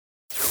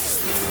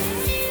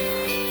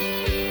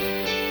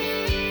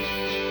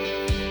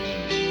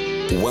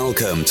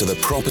Welcome to the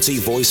Property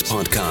Voice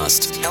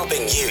Podcast,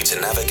 helping you to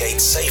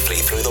navigate safely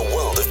through the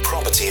world of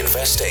property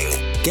investing.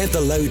 Get the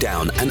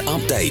lowdown and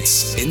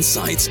updates,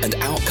 insights and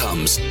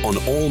outcomes on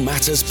all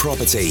matters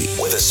property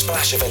with a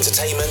splash of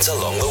entertainment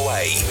along the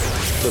way.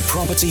 The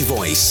Property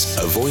Voice,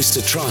 a voice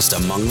to trust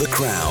among the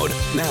crowd.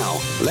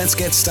 Now, let's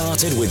get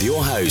started with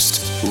your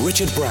host,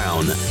 Richard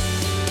Brown.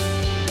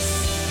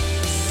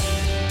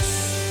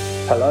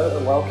 Hello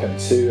and welcome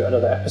to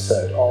another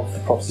episode of the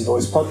Property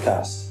Voice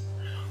Podcast.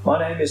 My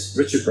name is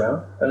Richard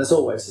Brown, and as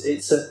always,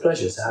 it's a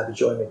pleasure to have you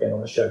join me again on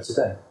the show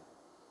today.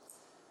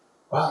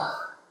 Well,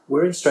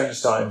 we're in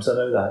strange times, I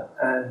know that,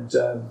 and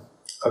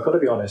I've got to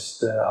be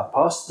honest, I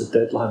passed the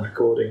deadline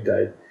recording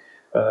day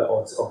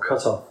or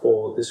cut-off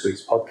for this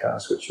week's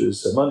podcast, which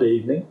was Monday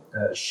evening.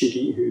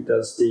 Shiggy, who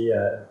does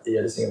the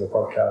editing of the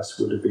podcast,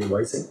 would have been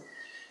waiting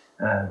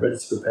and ready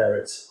to prepare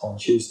it on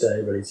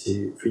Tuesday,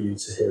 for you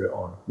to hear it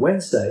on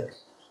Wednesday,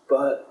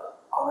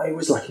 but I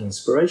was lacking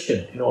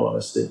inspiration, in all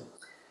honesty.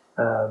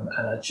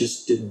 And I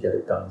just didn't get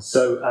it done.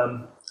 So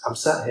I'm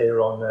sat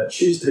here on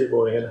Tuesday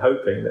morning and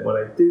hoping that when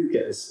I do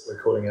get this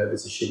recording over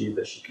to Shiggy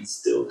that she can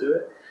still do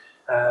it.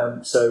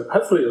 So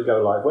hopefully it'll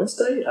go live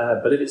Wednesday,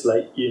 but if it's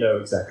late, you know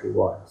exactly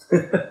why.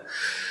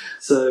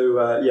 So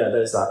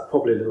there's that.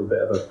 Probably a little bit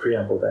of a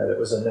preamble there that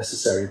was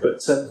unnecessary.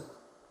 But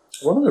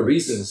one of the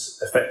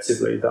reasons,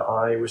 effectively, that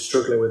I was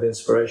struggling with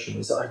inspiration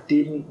is that I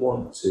didn't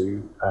want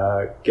to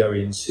go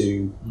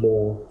into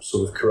more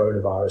sort of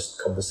coronavirus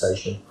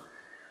conversation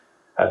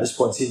at this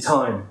point in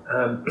time.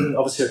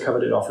 Obviously, I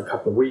covered it off a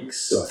couple of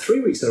weeks,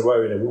 3 weeks in a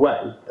row in a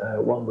way.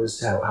 One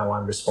was how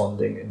I'm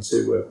responding, and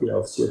two,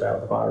 obviously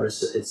about the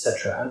virus,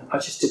 etc. And I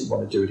just didn't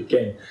want to do it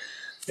again,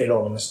 in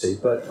all honesty.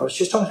 But I was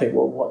just trying to think,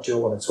 well, what do I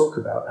want to talk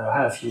about? And I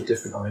had a few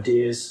different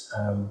ideas.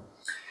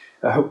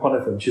 I hope one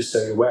of them, just so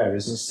you're aware,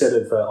 is instead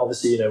of,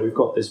 obviously, we've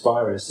got this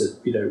virus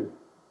that,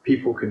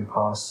 people can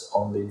pass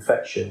on the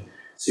infection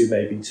to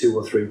maybe 2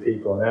 or 3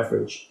 people on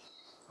average.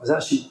 I was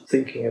actually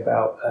thinking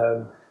about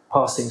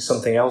passing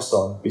something else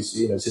on,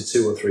 to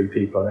 2 or 3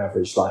 people on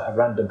average, like a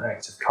random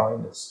act of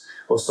kindness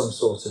or some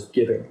sort of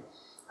giving.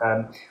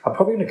 I'm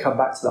probably going to come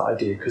back to that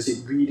idea because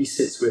it really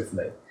sits with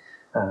me.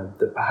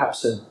 That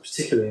perhaps,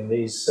 particularly in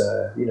these,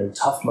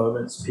 tough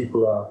moments,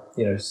 people are,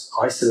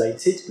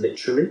 isolated,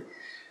 literally,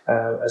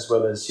 as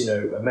well as,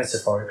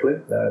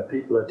 metaphorically.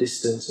 People are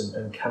distant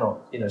and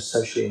cannot,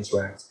 socially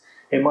interact.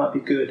 It might be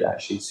good,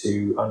 actually,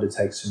 to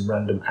undertake some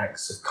random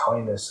acts of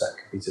kindness. That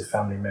could be to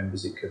family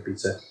members, it could be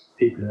to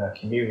people in our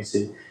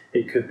community,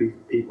 it could be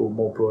people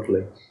more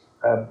broadly.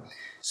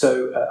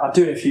 So I'm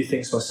doing a few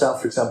things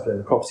myself. For example, in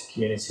the property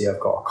community,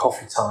 I've got a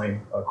coffee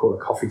time. I call it a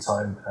coffee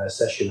time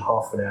session,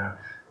 half an hour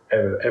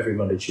every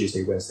Monday,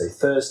 Tuesday, Wednesday,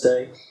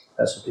 Thursday.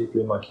 That's for people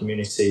in my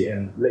community,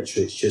 and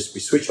literally it's just we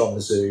switch on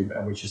the Zoom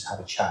and we just have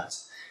a chat.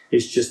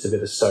 It's just a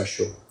bit of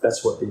social.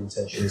 That's what the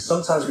intention is.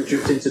 Sometimes we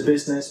drift into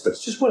business, but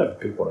it's just whatever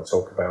people want to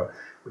talk about.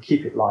 We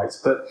keep it light,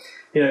 but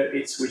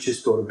we're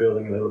just sort of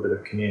building a little bit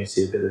of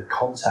community, a bit of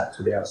contact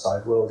with the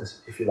outside world,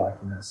 if you like,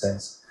 in that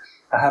sense.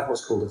 I have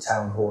what's called a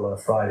town hall on a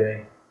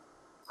Friday.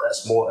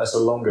 That's a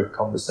longer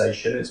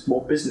conversation. It's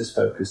more business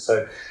focused,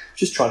 so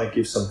just trying to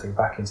give something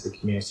back into the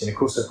community. And of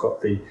course, I've got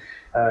the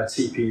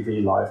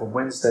TPV live on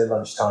Wednesday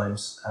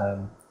lunchtimes.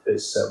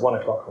 It's 1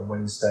 o'clock on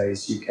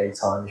Wednesdays, UK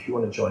time. If you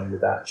want to join in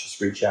with that, just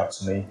reach out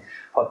to me,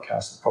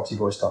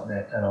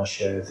 podcast@propertyvoice.net, and I'll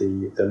share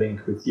the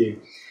link with you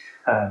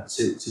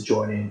to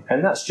join in.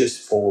 And that's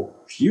just for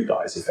you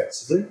guys,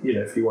 effectively.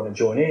 If you want to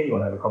join in, you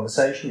want to have a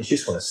conversation, you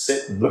just want to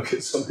sit and look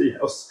at somebody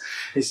else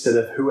instead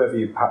of whoever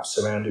you're perhaps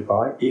surrounded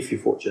by, if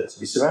you're fortunate to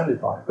be surrounded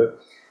by. But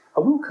I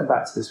will come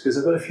back to this because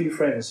I've got a few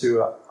friends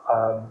who are,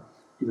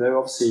 they're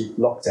obviously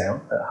locked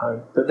down at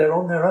home, but they're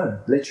on their own,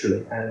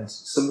 literally. And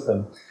some of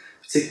them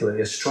particularly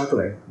are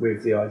struggling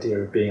with the idea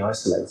of being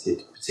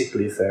isolated,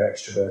 particularly if they're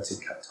extroverted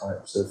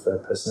types of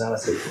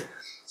personality.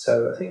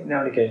 So I think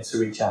now and again to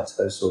reach out to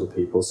those sort of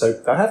people.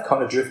 So I have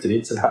kind of drifted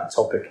into that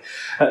topic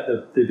at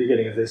the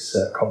beginning of this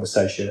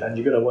conversation, and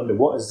you're going to wonder,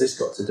 what has this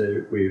got to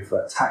do with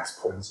tax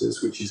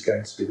pointers, which is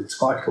going to be the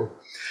title.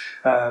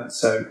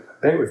 So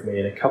bear with me,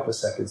 in a couple of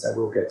seconds I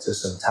will get to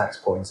some tax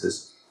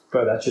pointers,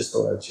 but I just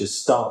thought I'd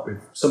just start with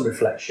some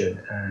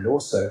reflection and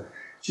also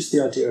just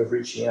the idea of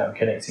reaching out and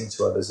connecting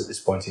to others at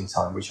this point in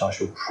time, which I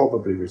shall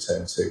probably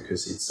return to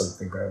because it's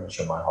something very much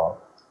on my heart.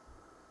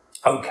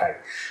 Okay,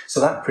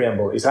 so that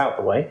preamble is out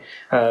the way,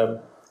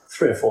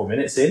 3 or 4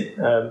 minutes in,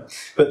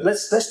 but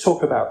let's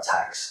talk about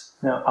tax.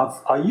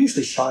 Now, I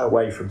usually shy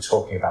away from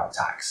talking about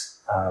tax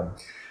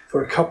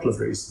for a couple of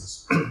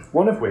reasons.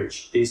 One of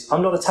which is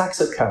I'm not a tax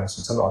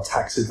accountant, I'm not a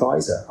tax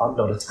advisor, I'm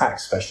not a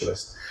tax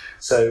specialist.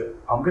 So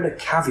I'm going to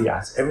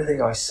caveat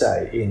everything I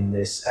say in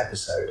this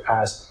episode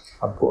as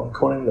I'm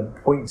calling them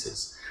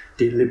pointers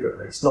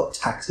deliberately. It's not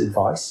tax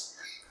advice,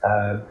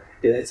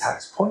 they're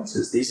tax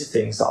pointers. These are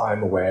things that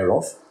I'm aware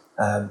of.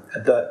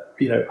 That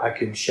I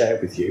can share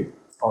with you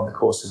on the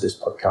course of this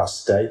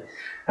podcast today,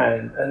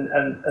 and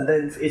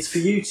then it's for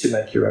you to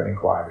make your own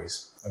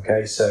inquiries.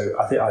 Okay, so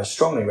I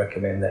strongly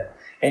recommend that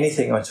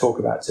anything I talk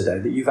about today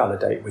that you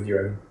validate with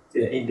your own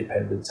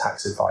independent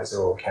tax advisor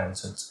or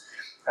accountant.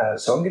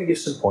 So I'm going to give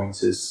some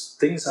pointers,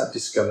 things I've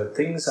discovered,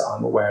 things that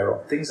I'm aware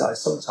of, things that I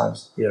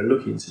sometimes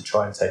look into,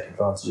 try and take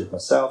advantage of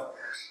myself,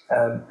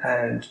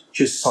 and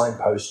just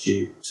signpost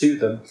you to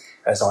them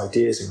as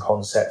ideas and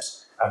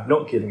concepts. I'm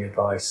not giving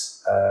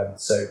advice,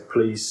 so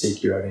please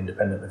seek your own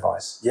independent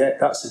advice. Yeah,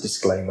 that's a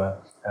disclaimer.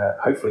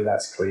 Hopefully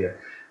that's clear.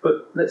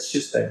 But let's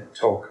just then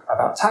talk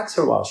about tax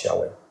for a while,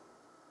 shall we?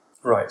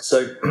 Right,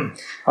 so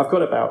I've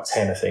got about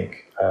 10, I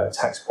think,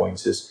 tax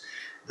pointers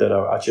that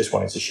I just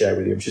wanted to share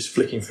with you. I'm just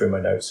flicking through my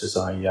notes as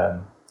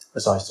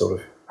I sort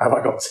of, have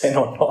I got 10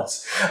 or not?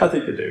 I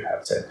think I do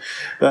have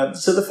 10.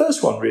 So the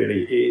first one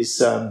really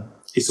is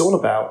it's all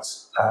about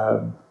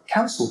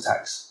council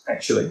tax,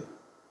 actually.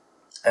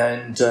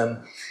 And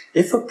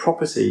if a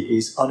property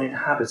is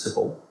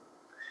uninhabitable,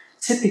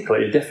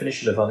 typically a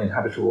definition of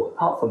uninhabitable,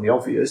 apart from the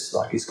obvious,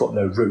 like it's got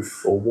no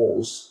roof or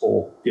walls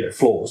or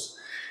floors,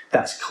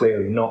 that's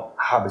clearly not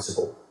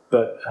habitable.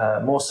 But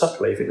more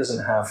subtly, if it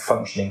doesn't have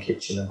functioning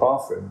kitchen and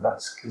bathroom,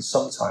 that can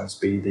sometimes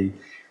be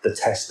the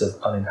test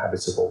of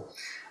uninhabitable.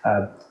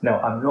 Now,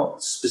 I'm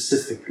not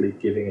specifically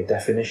giving a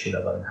definition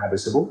of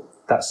uninhabitable.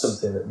 That's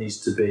something that needs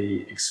to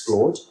be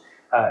explored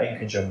in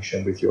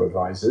conjunction with your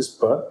advisors.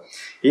 But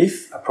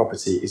if a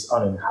property is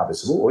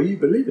uninhabitable, or you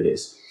believe it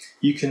is,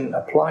 you can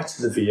apply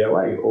to the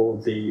VOA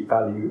or the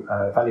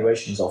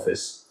valuations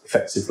office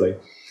effectively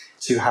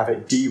to have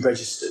it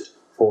deregistered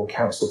for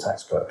council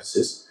tax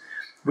purposes,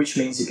 which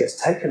means it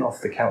gets taken off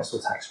the council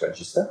tax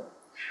register,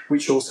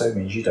 which also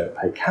means you don't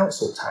pay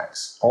council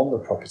tax on the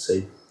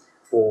property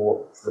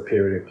for the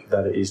period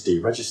that it is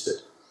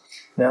deregistered.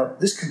 Now,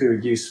 this can be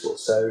really useful.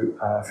 So,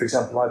 for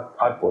example,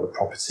 I bought a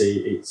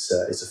property. It's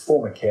a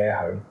former care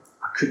home.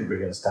 I couldn't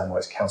really understand why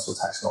it's council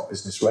tax, not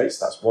business rates.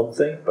 That's one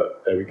thing,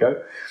 but there we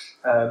go.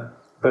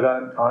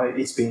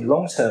 It's been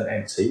long-term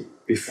empty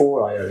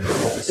before I owned the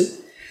property.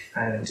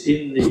 And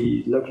in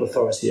the local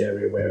authority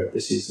area where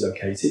this is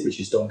located, which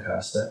is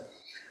Doncaster,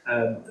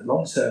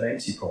 long-term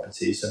empty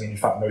properties, in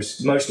fact,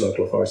 most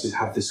local authorities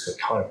have this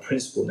kind of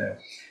principle now,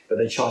 but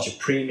they charge a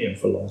premium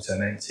for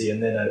long-term empty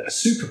and then a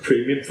super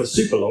premium for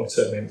super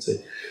long-term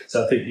empty.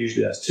 So I think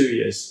usually that's 2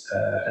 years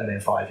and then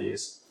 5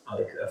 years are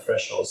a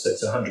threshold. So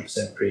it's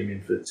 100%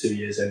 premium for 2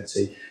 years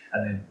empty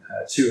and then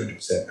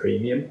 200%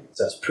 premium.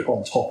 So that's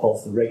on top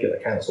of the regular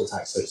council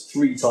tax. So it's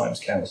 3 times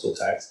council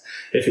tax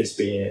if it's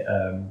been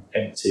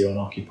empty or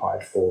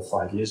unoccupied for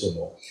 5 years or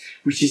more,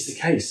 which is the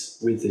case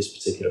with this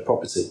particular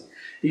property.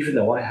 Even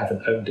though I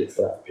haven't owned it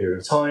for that period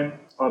of time,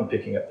 I'm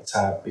picking up the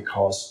tab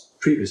because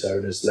previous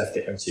owners left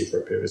it empty for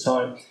a period of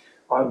time.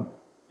 I'm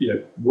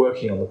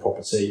working on the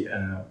property,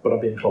 but I'm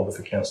being clobbered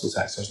for council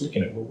tax. So I was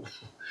looking at, well,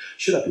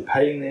 should I be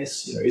paying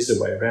this? Is there a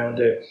way around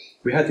it?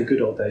 We had the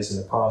good old days in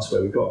the past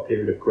where we got a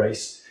period of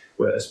grace,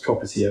 where as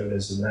property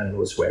owners and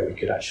landlords, where we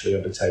could actually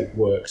undertake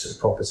works at the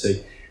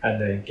property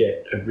and then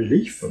get a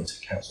relief from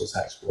council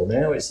tax. Well,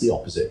 now it's the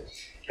opposite.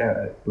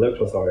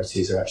 Local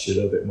authorities are actually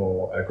a little bit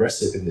more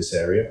aggressive in this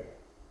area.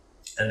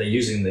 And they're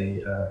using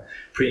the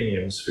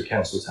premiums for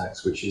council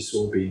tax, which is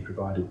all being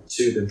provided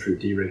to them through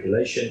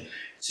deregulation,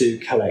 to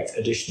collect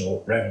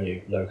additional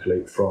revenue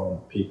locally from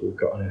people who've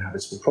got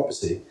uninhabitable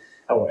property,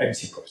 or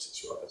empty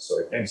properties.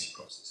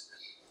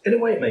 In a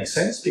way, it makes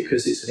sense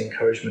because it's an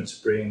encouragement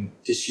to bring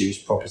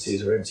disused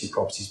properties or empty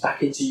properties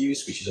back into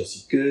use, which is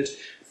obviously good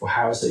for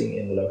housing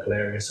in the local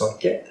area. So I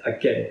get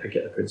it, I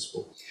get the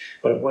principle.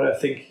 But what I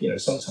think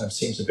sometimes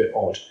seems a bit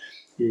odd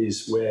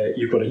is where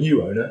you've got a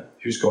new owner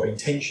who's got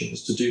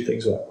intentions to do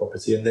things with that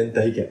property and then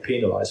they get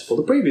penalised for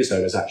the previous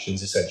owner's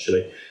actions,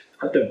 essentially.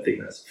 I don't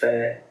think that's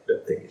fair. I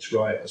don't think it's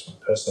right. That's my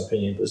personal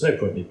opinion. But there's no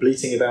point in me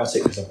bleating about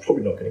it because I'm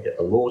probably not going to get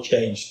the law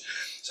changed.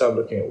 So I'm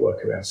looking at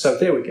workarounds. So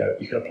there we go.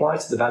 You can apply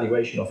to the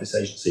Valuation Office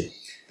agency.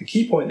 The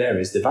key point there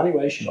is the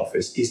Valuation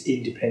Office is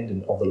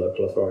independent of the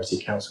local authority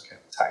council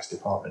tax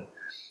department.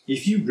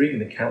 If you ring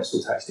the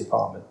council tax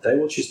department, they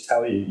will just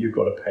tell you you've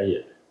got to pay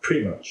it,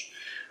 pretty much.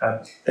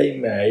 They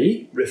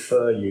may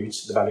refer you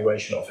to the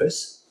Valuation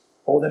Office,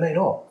 or they may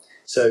not.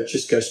 So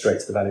just go straight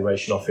to the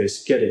Valuation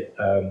Office, get it,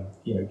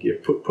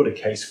 put a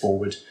case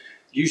forward.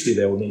 Usually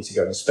they will need to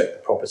go and inspect the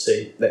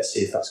property. Let's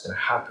see if that's going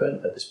to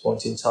happen at this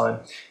point in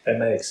time. They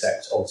may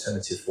accept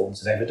alternative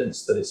forms of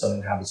evidence that it's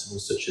uninhabitable,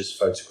 such as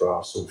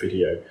photographs or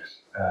video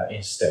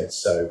instead.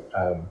 So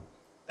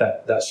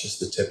that's just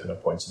the tip and a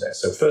pointer there.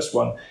 So first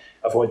one,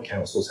 avoid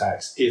council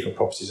tax if a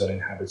property is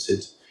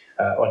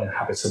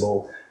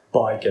uninhabitable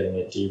by getting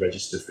it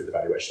deregistered through the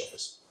Valuation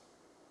Office.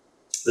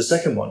 The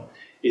second one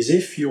is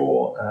if,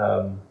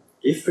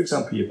 for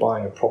example, you're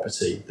buying a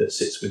property that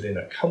sits within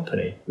a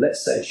company,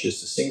 let's say it's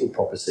just a single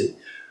property,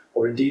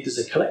 or indeed there's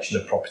a collection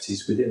of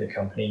properties within a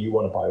company, you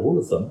want to buy all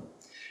of them,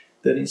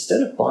 then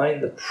instead of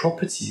buying the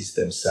properties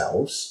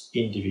themselves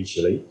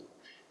individually,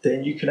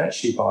 then you can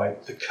actually buy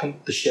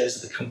the shares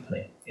of the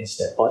company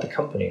instead, buy the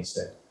company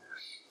instead.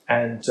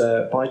 And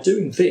by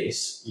doing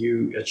this,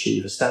 you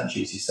achieve a stamp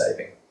duty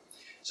saving.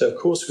 So, of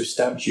course, with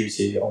stamp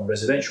duty on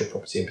residential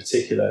property in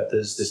particular,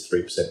 there's this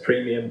 3%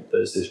 premium,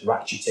 there's this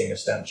ratcheting of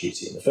stamp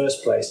duty in the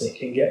first place, and it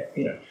can get,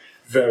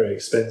 very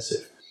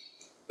expensive.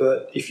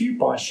 But if you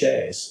buy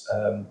shares,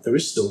 there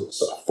is still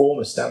sort of a form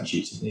of stamp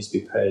duty that needs to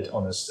be paid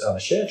on a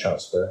share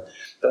transfer.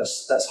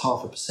 That's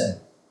 0.5%.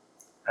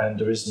 And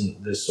there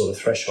isn't this sort of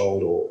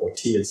threshold or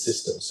tiered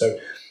system. So,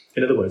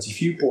 in other words,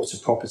 if you bought a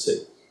property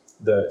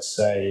that,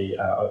 say,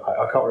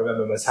 I can't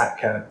remember my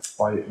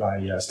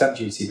stamp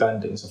duty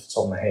bandings off the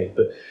top of my head,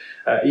 but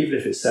even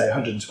if it's, say,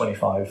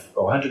 125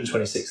 or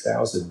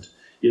 126,000,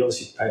 you'd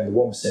obviously be paying the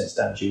 1%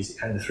 stamp duty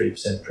and the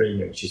 3%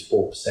 premium, which is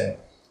 4%.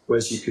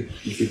 Whereas you could,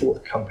 if you bought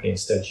the company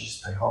instead, you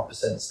just pay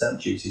 0.5%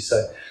 stamp duty.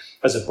 So,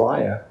 as a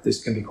buyer,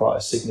 this can be quite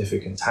a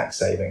significant tax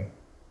saving.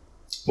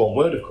 One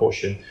word of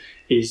caution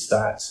is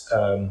that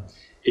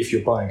if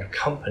you're buying a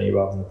company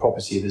rather than a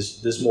property,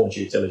 there's more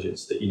due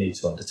diligence that you need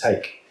to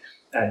undertake.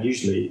 And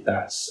usually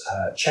that's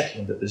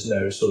checking that there's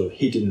no sort of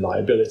hidden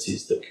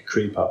liabilities that could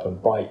creep up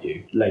and bite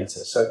you later.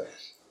 So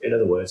in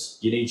other words,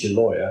 you need your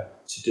lawyer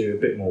to do a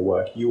bit more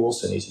work. You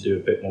also need to do a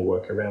bit more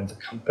work around the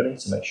company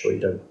to make sure you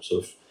don't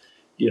sort of,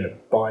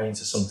 buy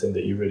into something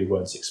that you really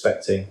weren't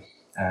expecting.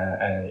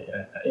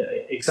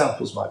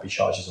 Examples might be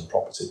charges on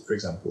property, for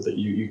example, that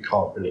you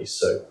can't release.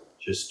 So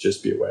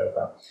just be aware of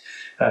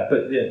that.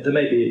 But there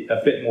may be a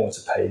bit more to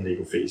pay in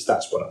legal fees.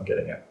 That's what I'm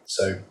getting at.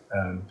 So,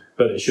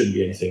 but it shouldn't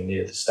be anything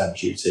near the stamp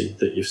duty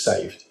that you've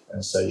saved,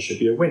 and so it should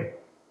be a win.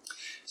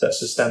 So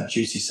that's the stamp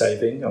duty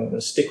saving. I'm going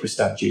to stick with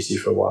stamp duty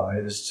for a while.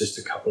 There's just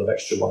a couple of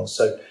extra ones.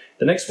 So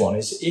the next one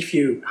is if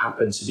you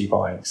happen to be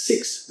buying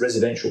 6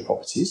 residential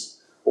properties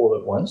all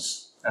at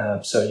once.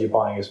 So you're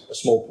buying a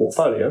small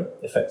portfolio,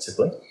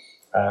 effectively,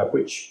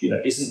 which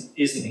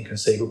isn't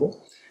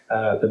inconceivable.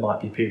 There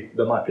might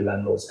be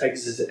landlords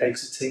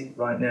exiting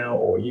right now,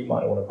 or you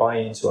might want to buy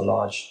into a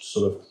large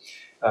sort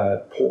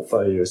of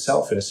portfolio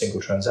yourself in a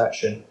single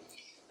transaction.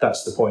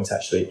 That's the point,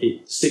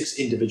 actually. 6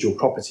 individual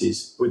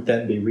properties would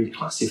then be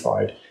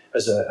reclassified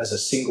as a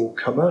single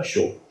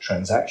commercial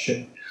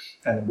transaction.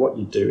 And what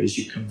you do is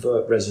you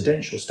convert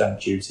residential stamp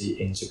duty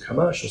into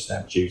commercial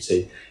stamp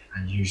duty,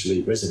 and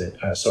usually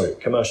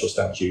commercial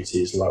stamp duty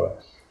is lower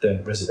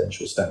than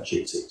residential stamp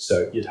duty.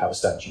 So you'd have a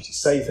stamp duty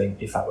saving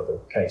if that were the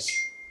case.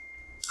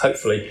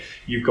 Hopefully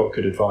you've got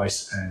good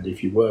advice, and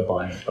if you were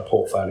buying a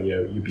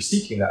portfolio, you'd be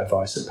seeking that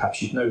advice, and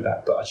perhaps you'd know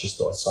that, but I just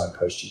thought I'd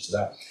signpost you to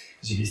that.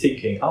 Because if you're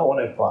thinking, I want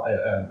to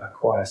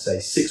acquire, say,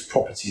 6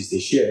 properties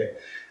this year,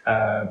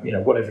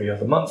 one every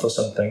other month or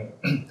something,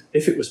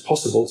 if it was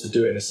possible to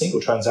do it in a single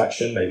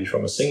transaction, maybe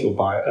from a single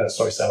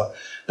seller,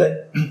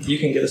 then you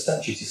can get a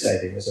stamp duty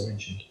saving, as I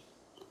mentioned.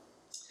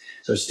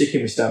 So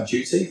sticking with stamp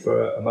duty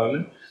for a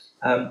moment,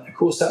 of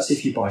course, that's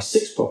if you buy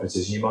 6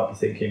 properties, and you might be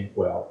thinking,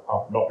 well,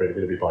 I'm not really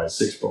going to be buying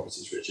 6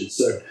 properties, Richard,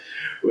 so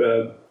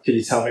can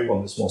you tell me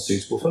one that's more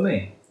suitable for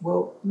me?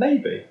 Well,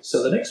 maybe.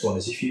 So the next one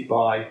is if you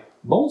buy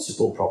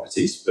multiple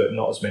properties, but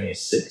not as many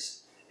as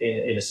 6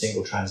 in a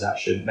single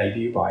transaction, maybe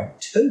you're buying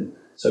 2.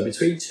 So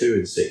between 2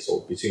 and 6,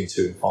 or between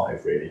 2 and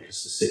 5, really,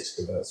 because the 6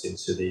 converts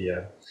into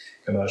the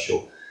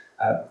commercial.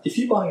 If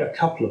you're buying a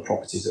couple of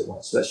properties at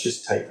once, let's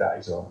just take that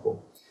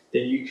example,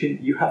 then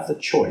you have the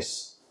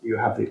choice, you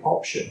have the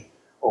option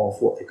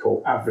of what they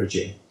call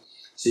averaging.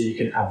 So you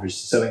can average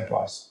the selling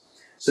price.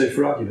 So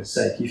for argument's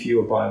sake, if you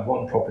were buying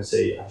one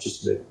property, I'm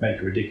just going to make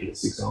a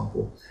ridiculous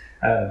example,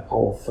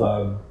 of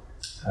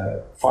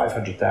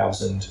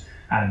 500,000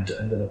 and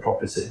another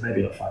property,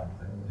 maybe not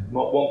 500,000,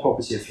 one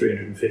property of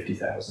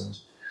 350,000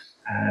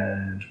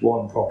 and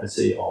one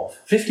property of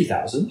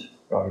 50,000,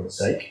 for argument's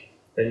sake,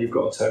 then you've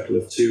got a total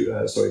of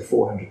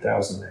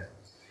 400,000 there.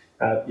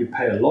 You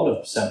pay a lot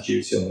of stamp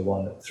duty on the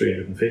one at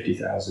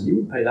 350,000. You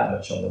wouldn't pay that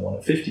much on the one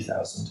at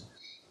 50,000,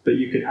 but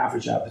you could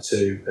average out the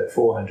two at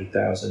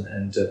 400,000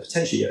 and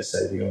potentially get a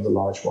saving on the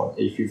large one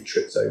if you've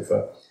tripped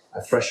over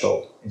a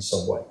threshold in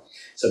some way.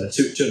 So the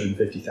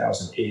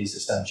 250,000 is a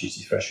stamp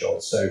duty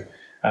threshold. So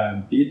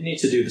you need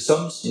to do the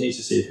sums. You need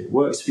to see if it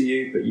works for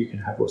you, but you can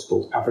have what's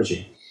called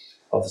averaging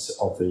of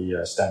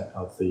the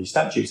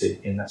stamp duty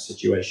in that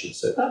situation.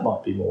 So that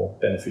might be more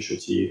beneficial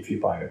to you if you're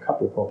buying a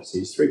couple of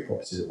properties, 3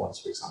 properties at once,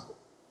 for example.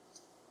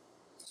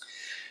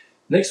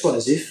 Next one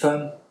is if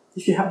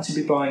you happen to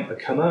be buying a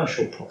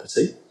commercial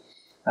property,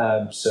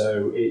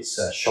 so it's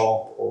a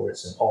shop or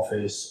it's an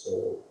office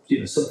or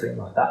something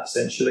like that,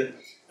 essentially,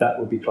 that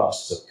would be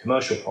classed as a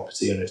commercial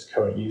property under its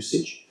current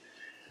usage.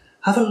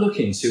 Have a look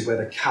into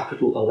whether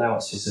capital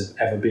allowances have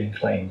ever been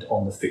claimed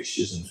on the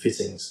fixtures and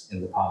fittings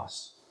in the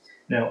past.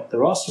 Now,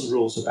 there are some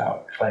rules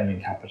about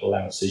claiming capital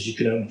allowances. You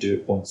can only do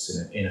it once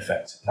in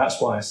effect. That's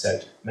why I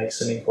said make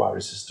some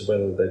inquiries as to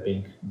whether they've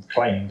been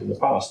claimed in the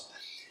past.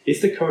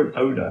 If the current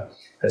owner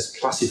has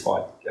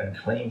classified and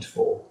claimed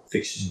for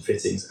fixtures and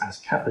fittings as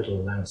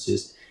capital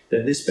allowances,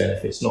 then this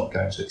benefit's not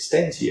going to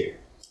extend to you.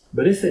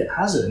 But if it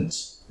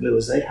hasn't, in other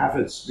words, they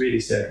haven't really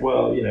said,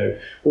 well,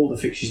 all the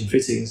fixtures and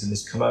fittings in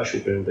this commercial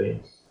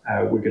building,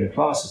 we're going to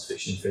class as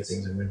fixtures and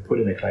fittings and we're going to put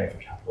in a claim for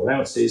capital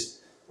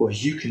allowances, well,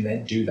 you can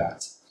then do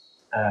that.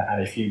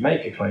 And if you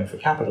make a claim for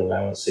capital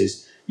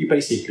allowances, you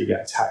basically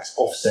get a tax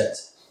offset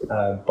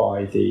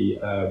by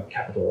the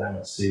capital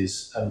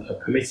allowances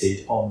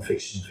permitted on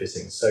fixtures and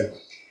fittings. So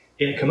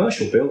in a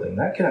commercial building,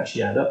 that can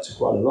actually add up to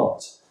quite a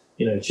lot.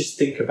 Just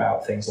think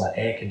about things like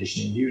air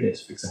conditioning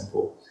units, for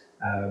example,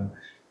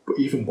 but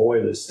even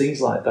boilers,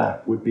 things like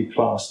that would be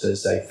classed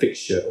as a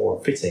fixture or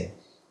a fitting.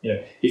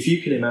 If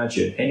you can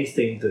imagine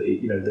anything that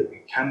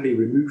that can be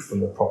removed from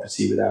the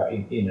property without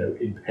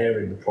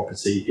impairing the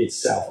property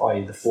itself,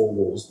 i.e. the four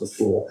walls, the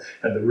floor,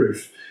 and the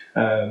roof,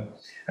 and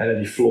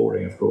any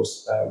flooring, of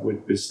course,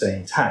 would stay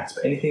intact.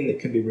 But anything that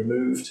can be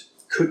removed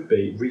could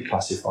be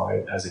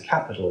reclassified as a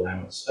capital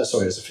allowance, as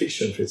a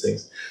fixture and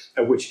fittings,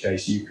 in which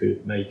case you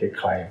could make a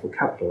claim for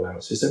capital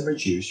allowances and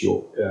reduce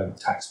your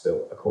tax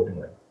bill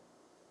accordingly.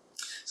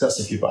 So that's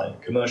if you're buying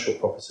commercial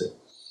property.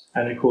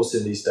 And of course,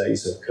 in these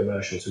days of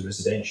commercial to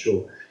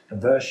residential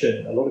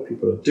conversion, a lot of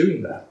people are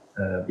doing that.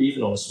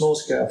 Even on a small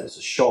scale, if it's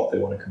a shop they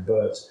want to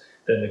convert,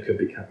 then there could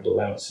be capital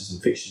allowances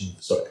and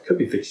there could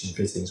be fixtures and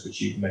fittings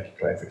which you can make a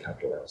claim for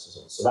capital allowances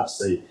on. So that's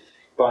the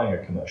buying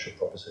a commercial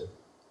property.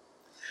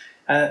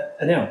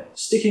 And now,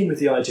 sticking with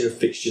the idea of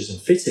fixtures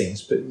and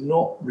fittings, but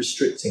not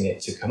restricting it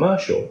to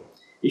commercial,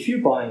 if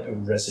you're buying a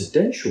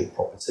residential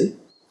property,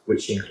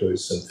 which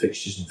includes some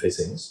fixtures and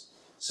fittings,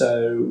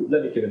 so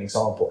let me give an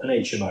example. An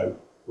HMO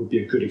would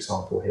be a good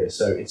example here.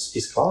 So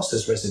it's classed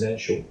as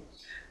residential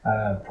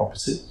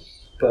property,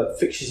 but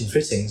fixtures and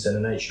fittings in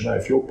an HMO,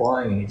 if you're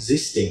buying an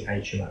existing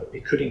HMO,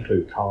 it could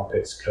include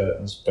carpets,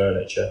 curtains,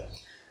 furniture,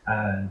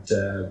 and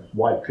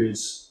white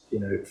goods,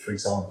 for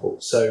example.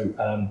 So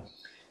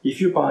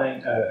if you're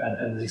buying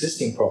an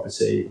existing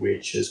property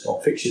which has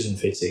got fixtures and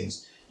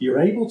fittings, you're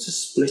able to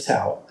split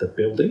out the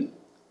building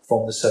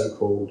from the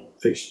so-called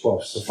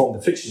from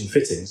the fixtures and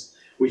fittings,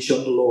 which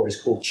under law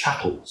is called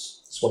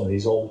chattels. It's one of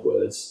these old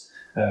words,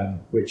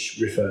 which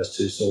refers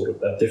to sort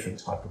of a different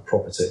type of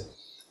property.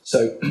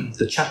 So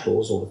the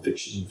chattels, or the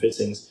fixtures and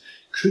fittings,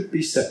 could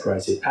be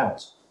separated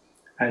out.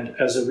 And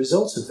as a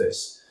result of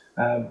this,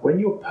 when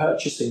you're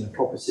purchasing the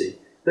property,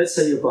 let's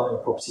say you're buying a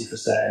property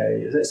let's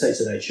say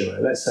it's an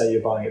HMO, let's say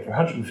you're buying it for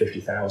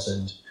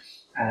 150,000.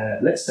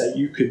 Let's say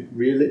you could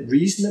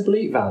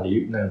reasonably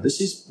value, now this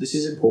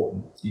is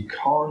important, you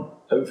can't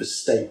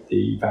overstate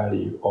the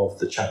value of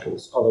the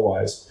chattels,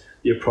 otherwise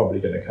you're probably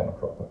going to come a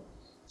cropper.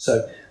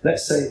 So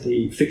let's say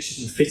the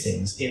fixtures and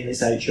fittings in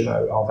this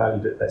HMO are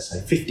valued at, let's say,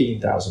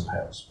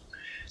 £15,000.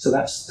 So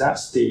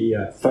that's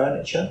the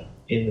furniture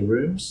in the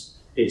rooms,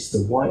 it's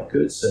the white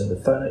goods and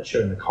the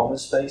furniture in the common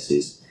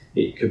spaces,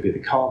 it could be the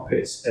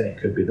carpets, and it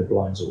could be the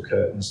blinds or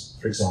curtains,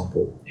 for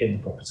example, in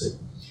the property.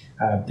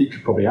 You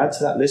could probably add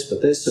to that list,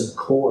 but there's some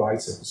core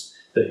items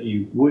that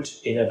you would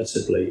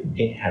inevitably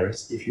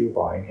inherit if you were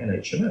buying an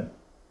HMO.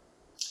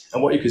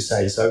 And what you could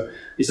say, so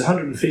it's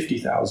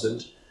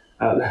 150,000.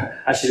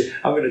 Actually,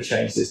 I'm going to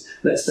change this.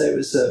 Let's say it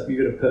was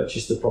you're going to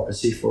purchase the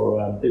property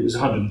for it was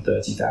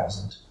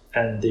 130,000,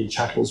 and the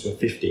chattels were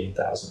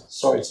 15,000.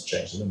 Sorry to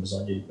change the numbers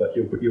on you, but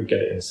you'll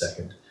get it in a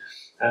second.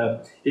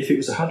 If it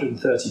was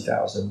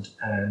 130,000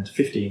 and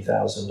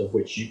 15,000 of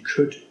which you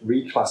could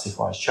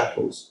reclassify as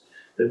chattels,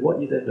 then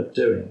what you'd end up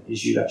doing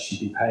is you'd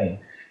actually be paying,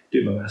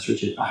 do my maths,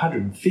 Richard,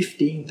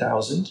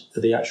 115,000 for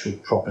the actual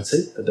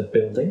property, for the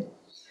building,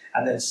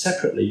 and then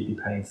separately you'd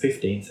be paying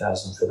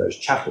 15,000 for those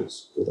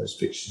chattels, or those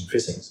fixtures and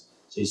fittings.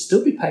 So you'd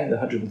still be paying the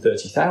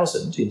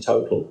 130,000 in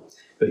total,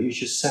 but you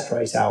just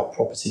separate out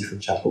property from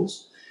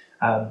chattels.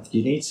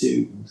 You need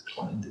to,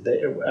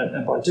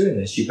 and by doing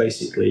this, you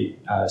basically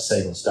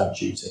save on stamp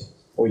duty,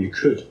 or you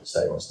could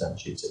save on stamp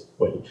duty.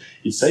 Well,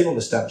 you'd save on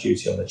the stamp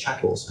duty on the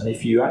chattels, and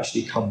if you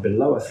actually come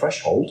below a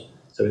threshold,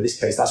 so in this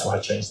case, that's why I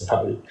changed the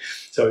value.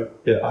 So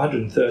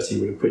 130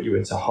 would have put you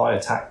into a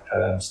higher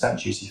stamp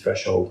duty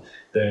threshold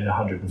than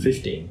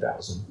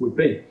 115,000 would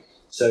be.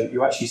 So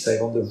you actually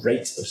save on the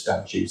rate of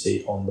stamp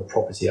duty on the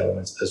property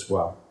element as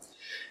well.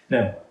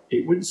 Now,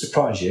 it wouldn't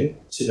surprise you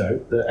to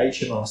know that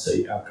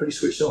HMRC are pretty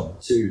switched on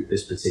to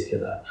this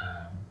particular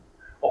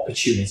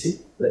opportunity,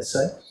 let's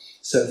say.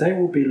 So they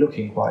will be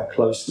looking quite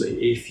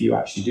closely if you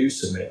actually do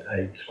submit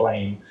a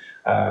claim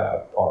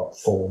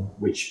form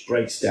which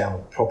breaks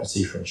down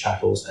property from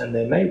chattels, and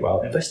they may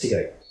well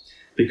investigate,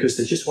 because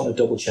they just want to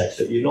double check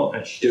that you're not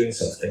actually doing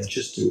something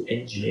just to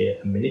engineer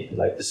and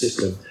manipulate the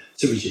system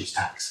to reduce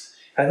tax.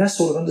 And that's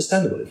sort of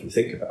understandable if you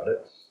think about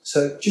it.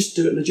 So just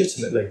do it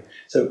legitimately.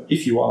 So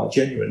if you are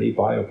genuinely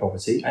buying a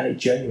property and it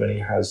genuinely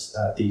has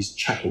these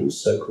chattels,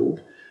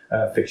 so-called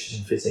fixtures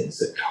and fittings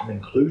that come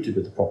included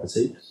with the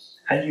property,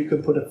 and you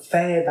can put a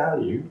fair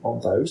value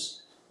on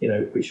those,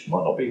 which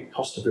might not be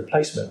cost of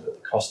replacement,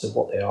 but the cost of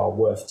what they are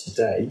worth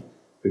today,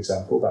 for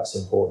example, that's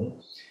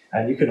important.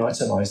 And you can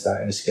itemize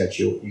that in a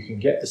schedule. You can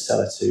get the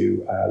seller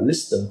to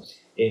list them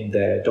in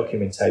their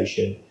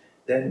documentation.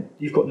 Then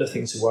you've got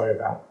nothing to worry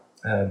about.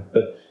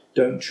 But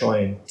don't try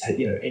and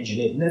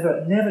engineer.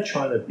 Never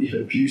try and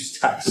abuse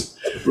tax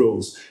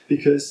rules,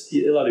 because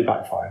it'll only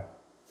backfire.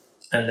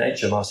 And the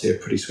HMRC are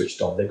pretty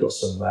switched on. They've got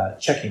some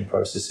checking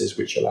processes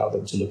which allow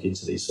them to look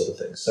into these sort of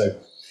things. So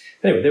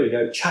anyway, there we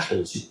go.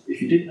 Chattels. If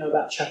you didn't know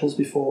about chattels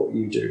before,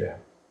 you do now.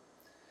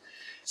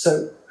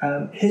 So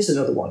here's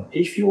another one.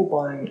 If you're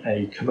buying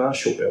a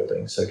commercial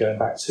building, so going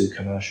back to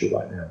commercial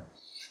right now,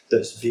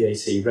 that's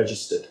VAT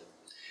registered,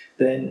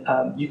 then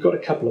you've got a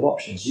couple of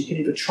options. You can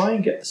either try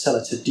and get the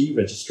seller to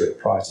deregister it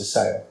prior to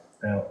sale.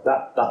 Now,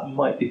 that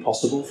might be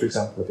possible, for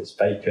example, if it's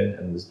vacant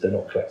and they're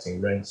not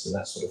collecting rents and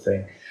that sort of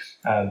thing.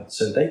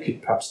 So they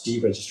could perhaps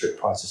deregister it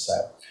prior to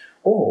sale.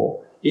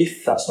 Or,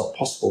 if that's not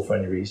possible for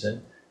any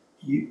reason,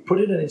 you put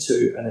it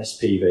into an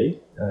SPV,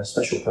 a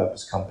special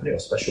purpose company or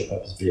special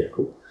purpose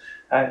vehicle,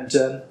 and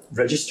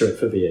register it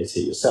for VAT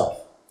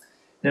yourself.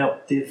 Now,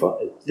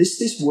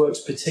 this works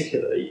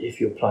particularly if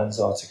your plans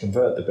are to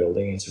convert the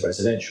building into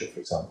residential, for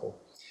example.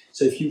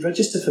 So if you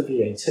register for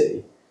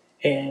VAT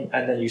and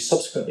then you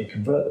subsequently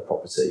convert the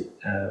property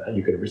and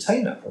you're going to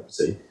retain that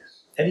property,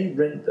 any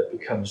rent that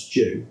becomes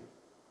due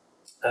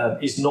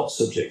is not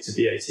subject to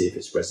VAT if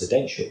it's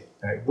residential.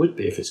 Now, it would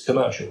be if it's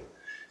commercial.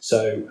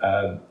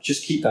 So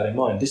just keep that in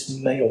mind. This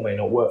may or may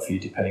not work for you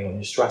depending on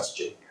your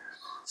strategy.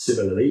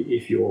 Similarly,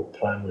 if your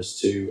plan was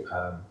to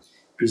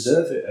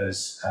preserve it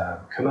as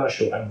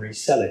commercial and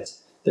resell it,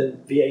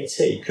 then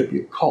VAT could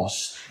be a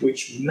cost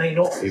which may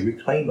not be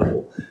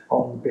reclaimable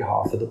on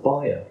behalf of the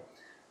buyer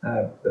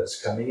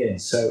that's coming in.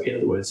 So in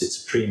other words,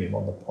 it's a premium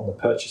on the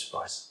purchase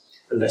price,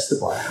 unless the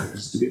buyer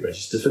happens to be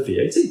registered for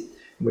VAT,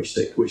 in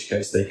which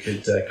case they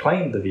could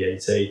claim the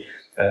VAT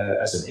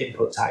as an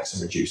input tax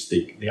and reduce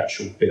the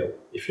actual bill,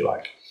 if you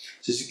like.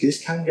 So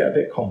this can get a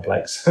bit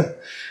complex,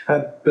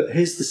 but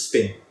here's the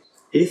spin.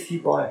 If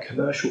you buy a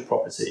commercial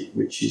property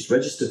which is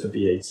registered for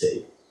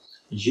VAT,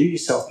 you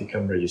yourself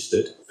become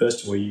registered.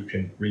 First of all, you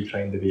can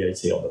reclaim the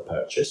VAT on the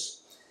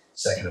purchase.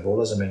 Second of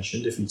all, as I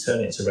mentioned, if you turn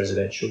it into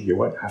residential, you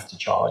won't have to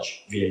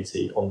charge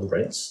VAT on the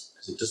rents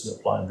because it doesn't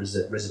apply on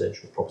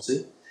residential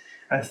property.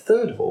 And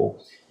third of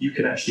all, you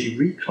can actually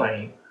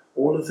reclaim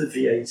all of the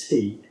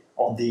VAT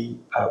on the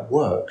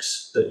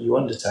works that you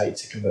undertake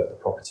to convert the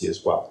property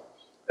as well.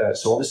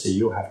 So obviously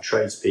you'll have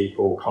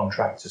tradespeople,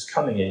 contractors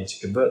coming in to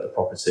convert the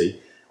property.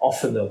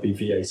 Often they'll be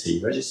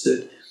VAT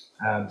registered.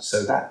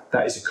 So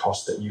that is a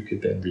cost that you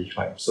could then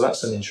reclaim. So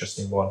that's an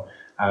interesting one.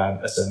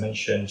 As I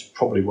mentioned,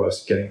 probably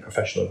worth getting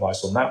professional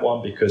advice on that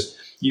one because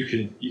you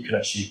can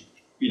actually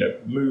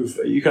move.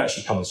 You can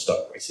actually come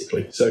unstuck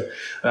basically. So,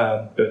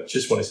 but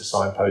just wanted to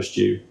signpost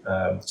you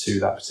to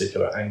that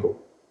particular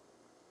angle.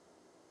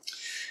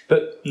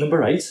 But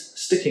number 8,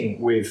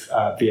 sticking with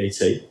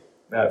VAT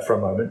for a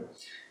moment.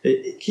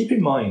 Keep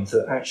in mind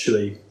that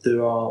actually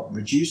there are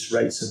reduced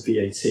rates of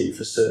VAT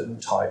for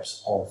certain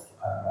types of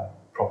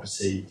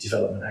property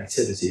development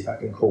activity, if I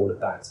can call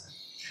it that.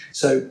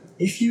 So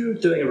if you're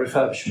doing a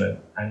refurbishment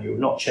and you're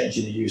not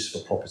changing the use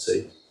of a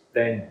property,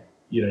 then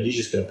you're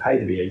just going to pay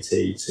the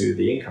VAT to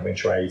the incoming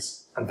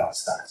trades, and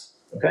that's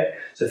that. Okay?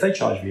 So if they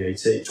charge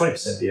VAT,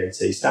 20%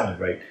 VAT, standard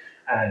rate,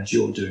 and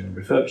you're doing a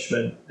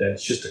refurbishment, then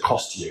it's just a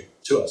cost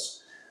to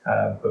us.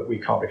 But we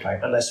can't reclaim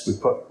unless we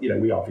put,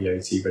 we are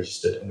VAT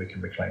registered and we can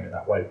reclaim it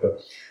that way.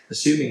 But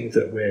assuming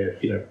that we're,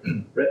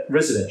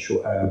 residential,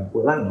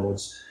 we're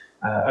landlords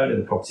owning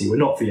the property, we're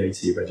not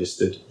VAT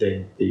registered,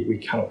 then we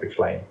cannot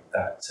reclaim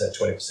that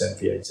 20%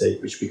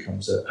 VAT, which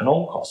becomes an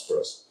on-cost for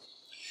us.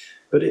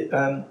 But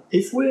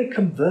if we're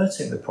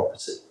converting the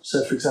property,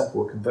 so for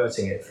example, we're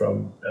converting it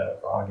from,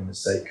 for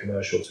argument's sake,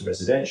 commercial to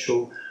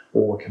residential,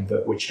 or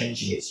we're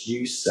changing its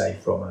use, say,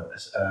 from a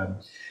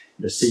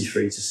C3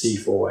 to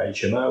C4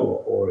 HMO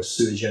or a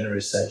sui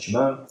generis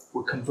HMO,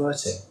 we're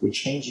converting, we're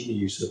changing the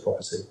use of the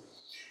property.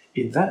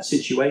 In that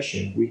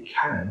situation, we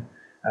can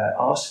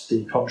ask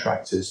the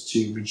contractors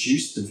to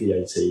reduce the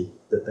VAT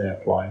that they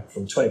apply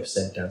from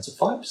 20% down to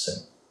 5%.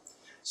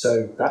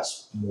 So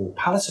that's more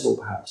palatable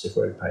perhaps if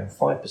we're paying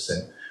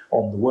 5%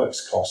 on the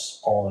works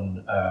costs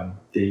on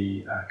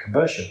the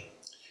conversion.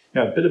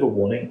 Now, a bit of a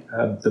warning,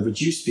 the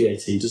reduced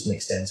VAT doesn't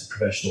extend to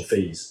professional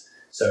fees.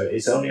 So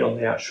it's only on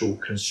the actual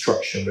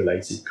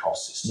construction-related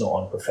costs. It's not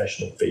on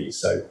professional fees.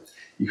 So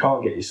you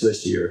can't get your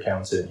solicitor, your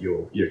accountant,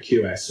 your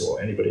QS,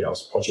 or anybody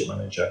else, project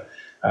manager,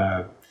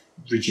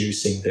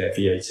 reducing their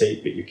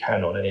VAT, but you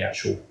can on any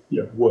actual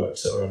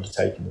works that are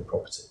undertaken in the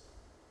property.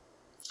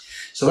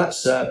 So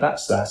that's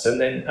that. And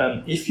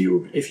then if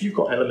you've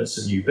got elements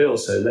of new build,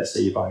 so let's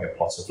say you're buying a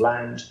plot of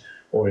land,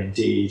 or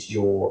indeed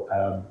you're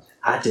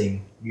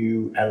adding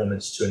new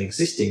elements to an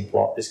existing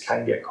plot, this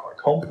can get quite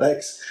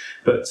complex.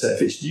 But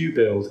if it's new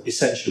build,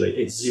 essentially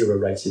it's zero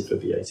rated for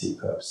VAT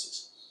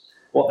purposes.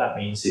 What that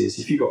means is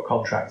if you've got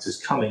contractors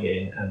coming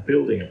in and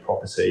building a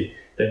property,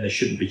 then they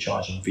shouldn't be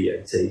charging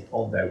VAT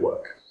on their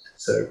work.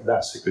 So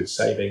that's a good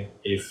saving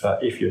if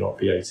you're not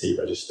VAT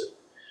registered.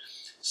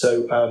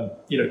 So,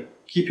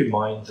 keep in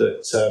mind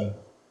that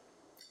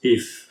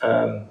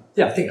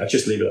I think I'll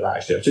just leave it at that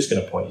actually. I'm just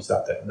going to point you to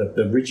that,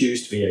 the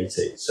reduced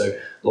VAT. So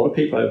a lot of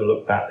people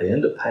overlook that. They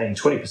end up paying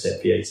 20%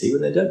 VAT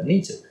when they don't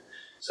need to.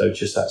 So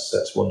just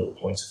that's one little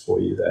pointer for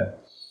you there.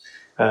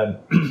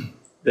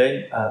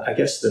 Then I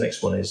guess the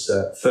next one is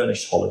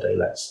furnished holiday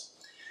lets.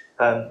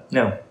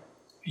 Now,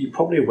 you're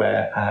probably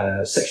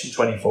aware, Section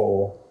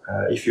 24,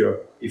 if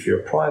you're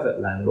a private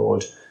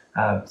landlord,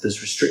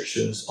 there's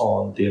restrictions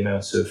on the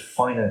amount of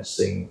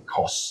financing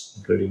costs,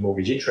 including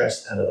mortgage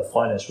interest and other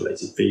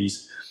finance-related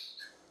fees.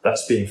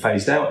 That's being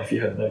phased out. If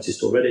you haven't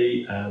noticed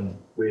already,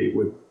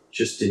 we're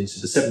just into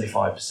the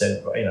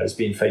 75%. It's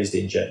being phased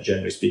in,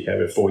 generally speaking,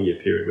 over a 4-year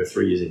period. We're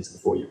 3 years into the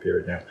 4-year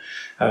period now.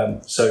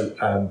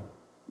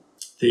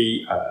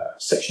 The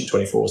Section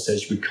 24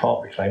 says we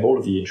can't reclaim all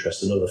of the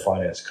interest and other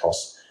finance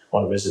costs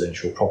on a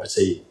residential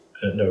property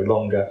no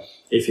longer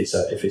if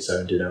it's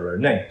owned in our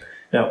own name.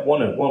 Now,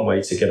 one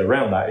way to get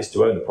around that is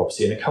to own the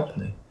property in a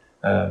company.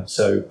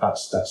 So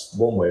that's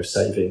one way of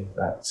saving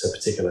that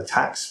particular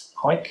tax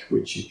hike,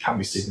 which can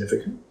be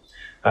significant.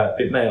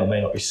 It may or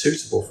may not be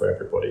suitable for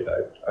everybody,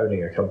 though,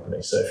 owning a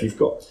company. So if you've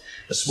got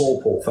a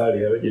small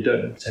portfolio and you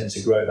don't intend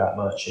to grow that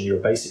much and you're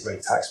a basic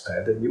rate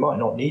taxpayer, then you might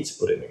not need to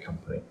put it in a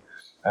company,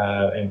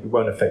 and it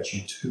won't affect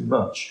you too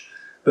much.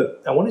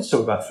 But I wanted to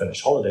talk about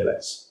furnished holiday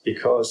lets,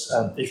 because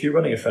if you're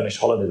running a furnished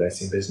holiday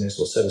letting business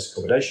or service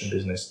accommodation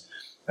business,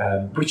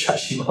 which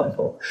actually might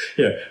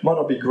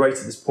not be great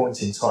at this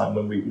point in time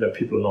when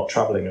people are not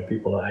travelling and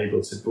people are not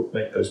able to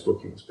make those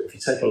bookings. But if you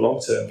take a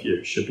long-term view,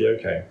 it should be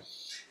okay.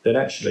 Then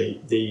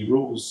actually the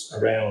rules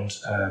around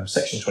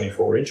Section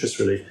 24 interest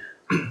relief,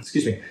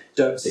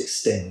 don't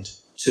extend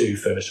to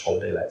furnished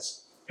holiday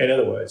lets. In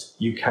other words,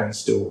 you can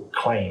still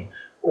claim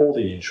all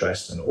the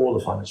interest and all the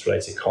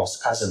finance-related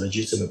costs as a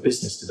legitimate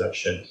business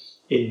deduction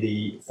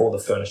for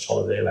the furnished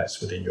holiday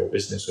lets within your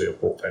business or your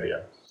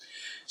portfolio.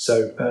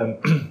 So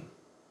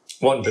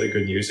one bit of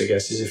good news, I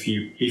guess, is if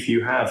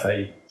you have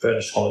a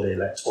furnished holiday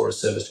let or a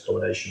serviced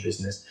accommodation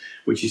business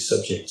which is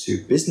subject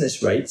to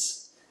business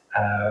rates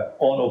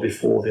on or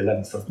before the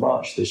 11th of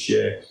March this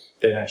year,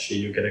 then actually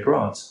you get a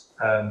grant.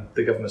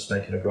 The government's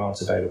making a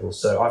grant available.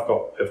 So I've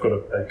got a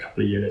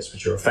couple of units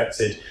which are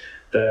affected.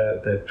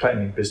 They're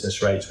claiming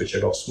business rates, which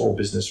have got small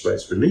business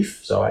rates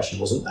relief. So I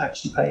wasn't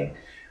paying,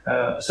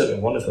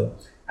 certainly one of them.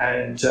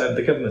 And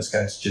the government's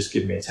going to just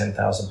give me a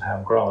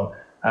 £10,000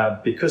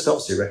 grant because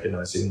obviously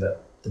recognising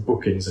that the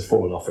bookings have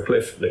fallen off a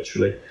cliff,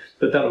 literally.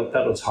 But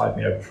that'll tide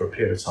me over for a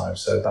period of time.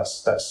 So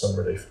that's some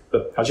relief.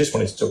 But I just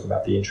wanted to talk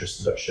about the interest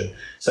deduction.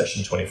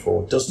 Section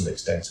 24 doesn't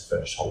extend to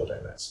furnished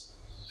holiday lets.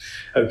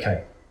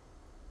 Okay.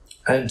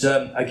 And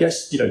I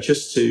guess,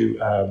 just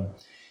to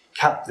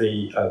cap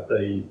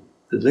the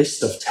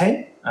list of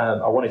 10,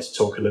 I wanted to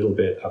talk a little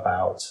bit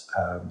about,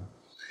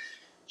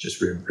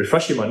 just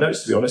refreshing my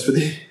notes, to be honest with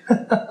you,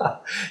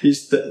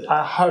 is that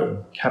our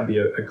home can be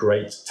a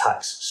great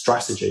tax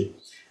strategy.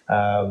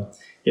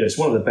 It's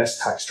one of the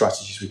best tax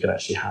strategies we can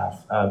actually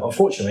have.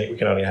 Unfortunately, we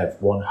can only have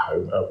one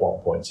home at one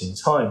point in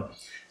time.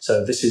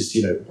 So this is,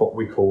 what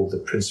we call the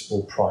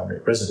principal primary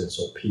residence,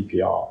 or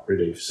PPR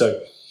relief.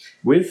 So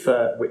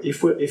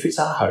if it's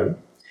our home,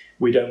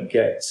 we don't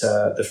get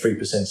the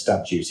 3%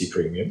 stamp duty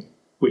premium,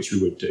 which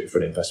we would do for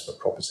an investment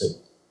property.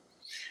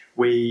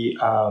 We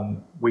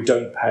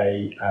don't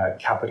pay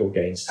capital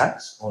gains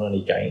tax on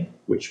any gain,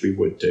 which we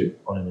would do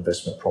on an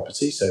investment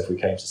property. So if we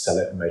came to sell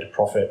it and made a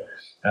profit,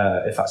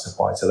 if that's a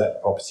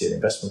buy-to-let property, an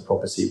investment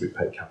property, we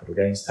pay capital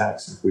gains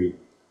tax.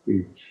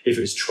 If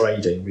it's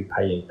trading, we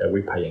pay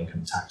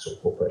income tax or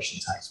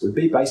corporation tax. We'd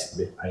be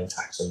basically paying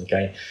tax on the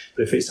gain.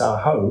 But if it's our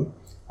home,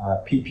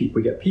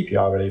 we get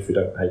PPR relief. We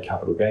don't pay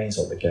capital gains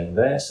on the gain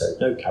there, so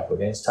no capital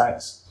gains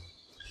tax.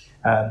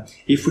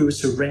 If we were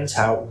to rent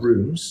out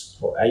rooms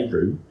or a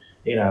room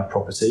in our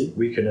property,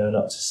 we can earn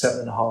up to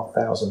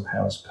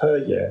 £7,500 per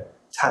year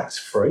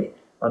tax-free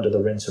under the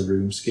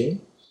rent-a-room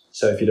scheme.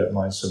 So if you don't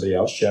mind somebody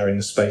else sharing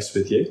the space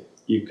with you,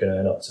 you can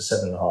earn up to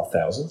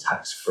 £7,500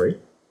 tax-free.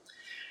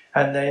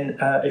 And then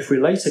if we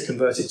later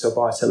convert it to a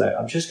buy-to-let,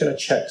 I'm just going to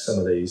check some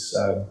of these.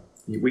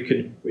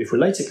 If we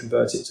later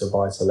convert it to a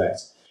buy-to-let,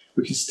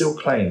 we can still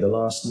claim the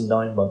last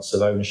 9 months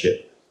of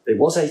ownership. It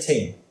was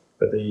 18,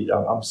 but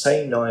I'm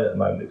saying 9 at the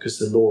moment because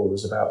the law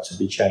was about to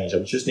be changed. I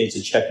just need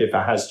to check if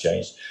it has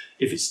changed,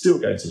 if it's still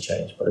going to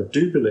change. But I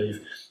do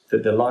believe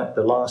that the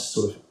last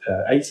sort of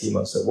 18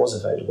 months that was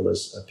available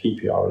as a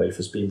PPR relief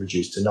has been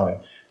reduced to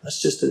 9.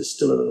 That's just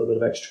still a little bit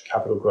of extra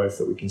capital growth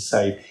that we can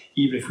save,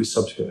 even if we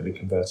subsequently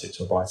convert it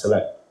to a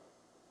buy-to-let.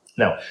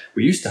 Now,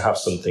 we used to have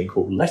something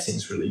called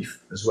lettings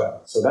relief as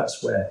well. So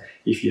that's where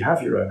if you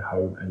have your own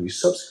home and you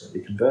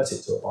subsequently convert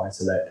it to a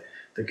buy-to-let,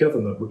 the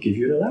government would give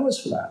you an allowance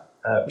for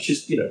that, which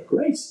is,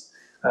 great.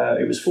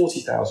 It was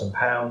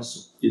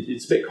 £40,000.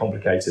 It's a bit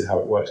complicated how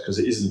it works because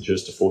it isn't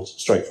just a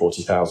straight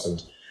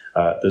 40,000.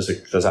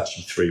 There's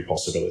actually 3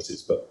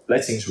 possibilities, but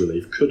lettings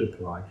relief could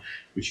apply,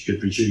 which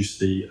could reduce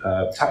the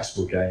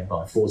taxable gain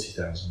by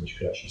 40,000, which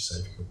could actually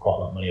save you quite a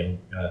lot of money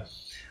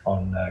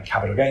on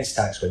capital gains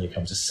tax when you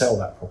come to sell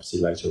that property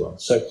later on.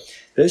 So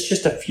there's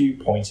just a few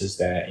pointers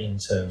there in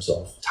terms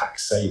of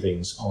tax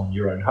savings on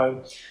your own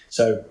home.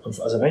 So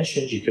as I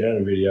mentioned, you can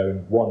only really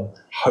own one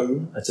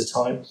home at a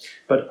time,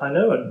 but I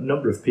know a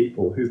number of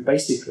people who've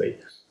basically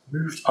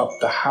moved up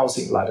the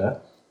housing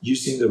ladder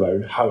using their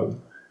own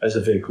home as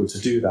a vehicle to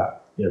do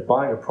that,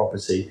 buying a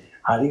property,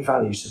 adding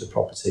value to the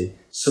property,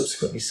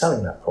 subsequently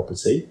selling that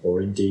property,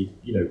 or indeed,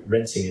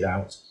 renting it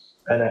out,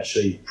 and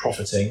actually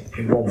profiting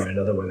in one way or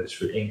another, whether it's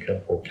through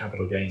income or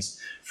capital gains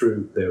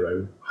through their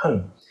own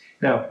home.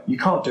 Now, you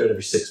can't do it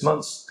every 6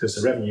 months because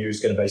the revenue is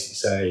going to basically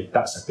say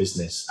that's a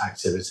business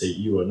activity.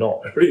 You are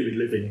not really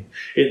living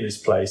in this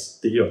place.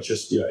 You're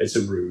just, it's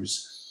a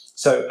ruse.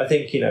 So I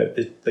think,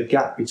 the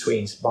gap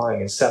between buying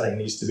and selling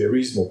needs to be a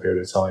reasonable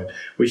period of time,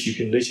 which you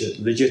can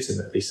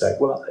legitimately say,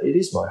 well, it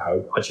is my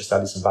home. I just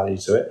added some value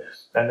to it.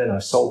 And then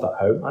I've sold that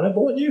home and I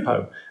bought a new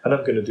home. And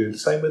I'm going to do the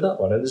same with that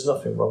one. And there's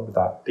nothing wrong with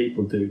that.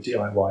 People do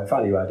DIY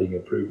value-adding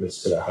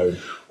improvements to their home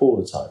all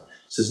the time.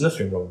 So there's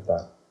nothing wrong with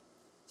that.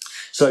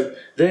 So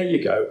there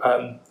you go.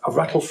 I've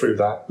rattled through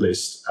that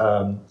list.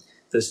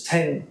 There's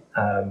 10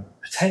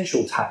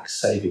 potential tax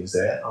savings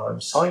there. I'm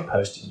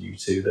signposting you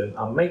to them.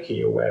 I'm making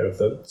you aware of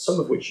them, some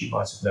of which you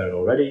might have known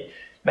already.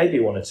 Maybe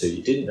one or two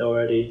you didn't know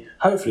already.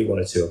 Hopefully one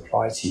or two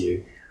apply to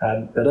you.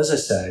 But as I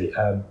say,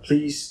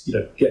 please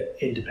get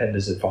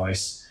independent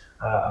advice.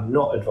 I'm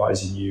not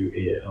advising you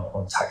here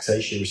on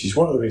taxation, which is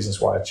one of the reasons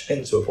why I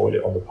tend to avoid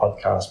it on the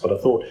podcast. But I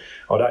thought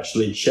I'd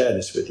actually share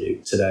this with you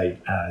today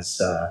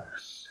as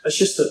it's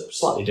just a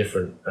slightly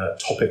different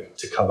topic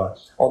to cover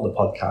on the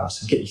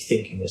podcast and get you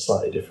thinking in a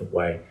slightly different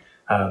way.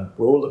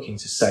 We're all looking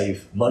to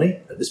save money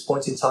at this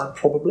point in time,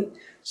 probably.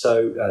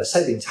 So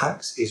saving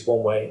tax is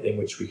one way in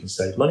which we can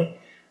save money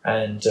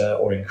and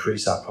or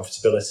increase our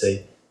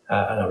profitability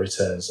and our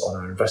returns on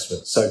our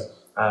investment. So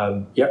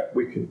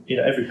we can,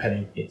 every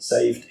penny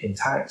saved in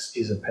tax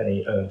is a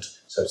penny earned,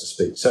 so to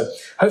speak. So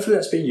hopefully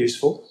that's been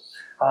useful.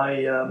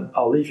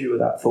 I'll leave you with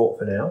that thought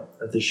for now.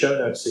 The show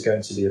notes are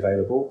going to be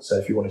available, so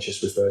if you want to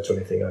just refer to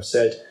anything I've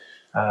said,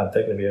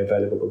 they're going to be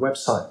available at the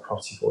website,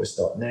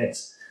 propertyvoice.net.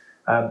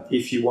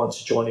 If you want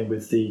to join in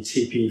with the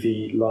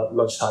TPV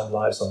lunchtime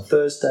lives on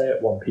Thursday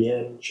at 1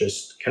 p.m,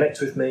 just connect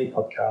with me,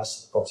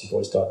 podcast at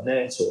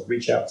propertyvoice.net, or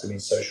reach out to me in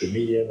social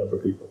media. A number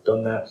of people have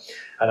done that,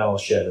 and I'll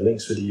share the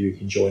links with you. You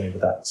can join in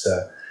with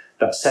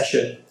that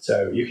session.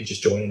 So you can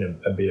just join in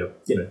and be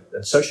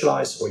and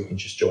socialize, or you can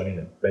just join in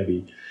and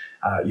maybe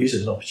use it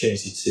as an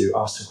opportunity to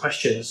ask some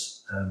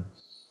questions.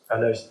 I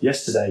know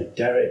yesterday,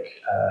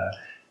 Derek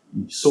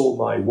saw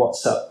my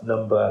WhatsApp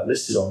number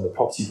listed on the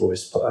Property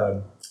Voice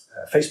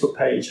Facebook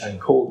page and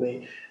called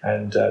me,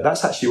 and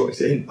that's actually what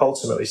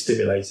ultimately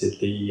stimulated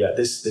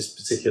this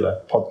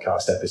particular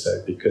podcast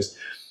episode, because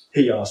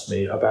he asked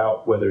me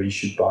about whether he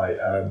should buy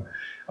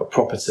a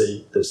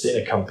property that's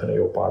in a company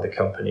or buy the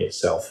company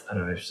itself.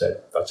 And I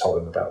told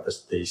him about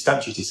the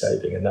stamp duty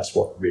saving, and that's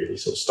what really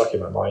sort of stuck in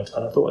my mind.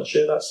 And I thought I'd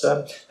share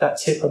that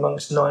tip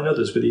amongst 9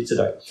 others with you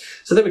today.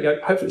 So there we go.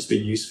 Hopefully it's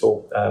been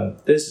useful.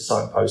 There's the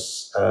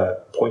signposts,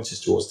 pointers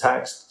towards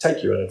tax.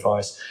 Take your own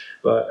advice.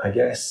 But I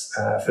guess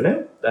for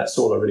now, that's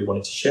all I really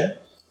wanted to share.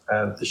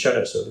 The show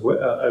notes are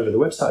over the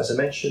website, as I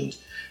mentioned.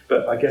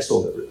 But I guess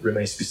all that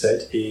remains to be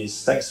said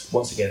is thanks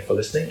once again for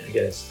listening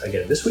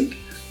again this week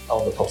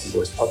on the Property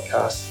Voice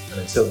podcast.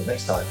 And until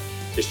next time,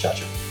 it's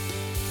Chacha.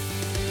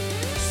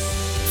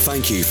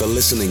 Thank you for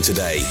listening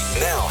today.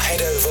 Now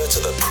head over to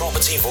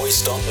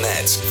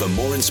thepropertyvoice.net for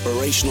more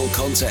inspirational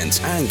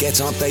content and get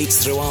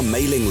updates through our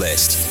mailing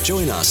list.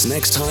 Join us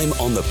next time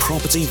on the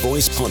Property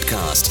Voice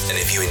podcast. And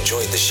if you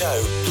enjoyed the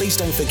show, please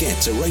don't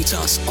forget to rate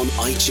us on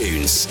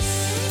iTunes.